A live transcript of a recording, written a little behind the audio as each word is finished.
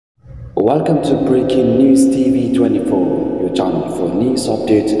Welcome to Breaking News TV 24, your channel for news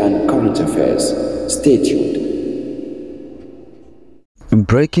updates and current affairs. Stay tuned.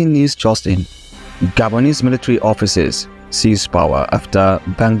 Breaking news just in. Gabonese military officers seize power after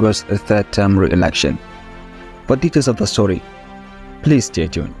Bango's third-term re-election. For details of the story, please stay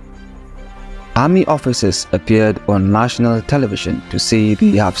tuned. Army officers appeared on national television to say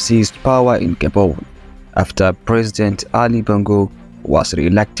they have seized power in Gabon after President Ali Bongo was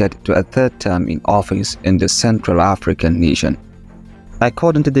re-elected to a third term in office in the Central African nation.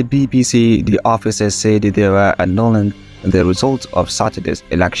 According to the BBC, the officers said they were annulling the results of Saturday's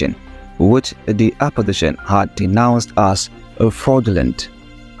election, which the opposition had denounced as fraudulent.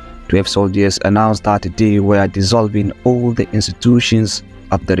 12 soldiers announced that they were dissolving all the institutions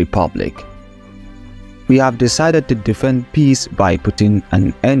of the republic. "We have decided to defend peace by putting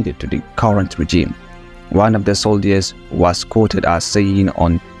an end to the current regime," one of the soldiers was quoted as saying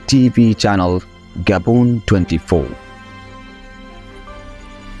on TV channel Gabon 24.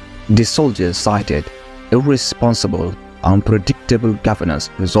 The soldiers cited irresponsible, unpredictable governance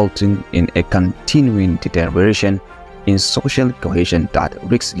resulting in a continuing deterioration in social cohesion that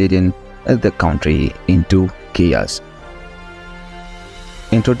risks leading the country into chaos.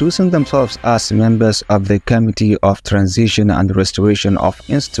 Introducing themselves as members of the Committee of Transition and Restoration of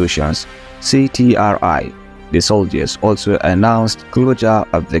Institutions (CTRI), the soldiers also announced closure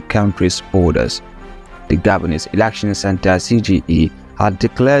of the country's borders. The Gabonese Election Center (CGE) had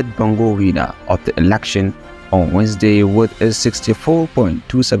declared Bongo winner of the election on Wednesday with a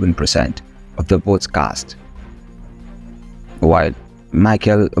 64.27% of the votes cast, while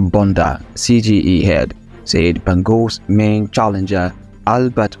Michael Bonda, CGE head, said Bongo's main challenger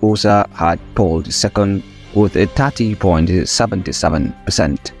Albert Osa had polled second with a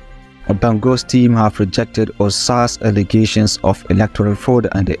 30.77%. Bongo's team have rejected Osa's allegations of electoral fraud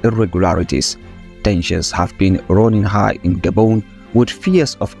and irregularities. Tensions have been running high in Gabon, with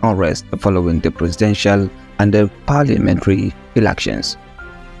fears of unrest following the presidential and the parliamentary elections.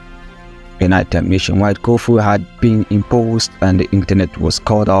 A nighttime nationwide curfew had been imposed and the internet was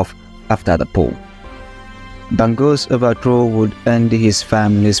cut off after the poll. Bongo's overthrow would end his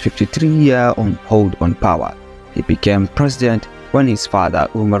family's 53-year hold on power. He became president when his father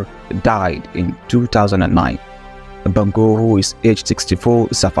Umar died in 2009. Bongo, who is age 64,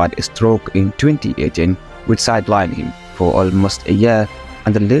 suffered a stroke in 2018, which sidelined him for almost a year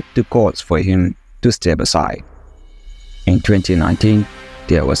and led to calls for him to step aside. In 2019,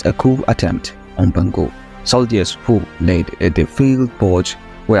 there was a coup attempt on Bongo. Soldiers who led the failed purge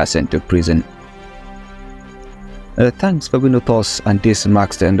were sent to prison. Thanks for being with us, and this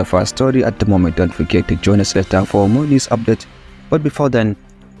marks the end of our story at the moment. Don't forget to join us later for more news updates. But before then,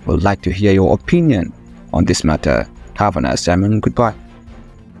 we'd like to hear your opinion on this matter. Have a nice time and goodbye.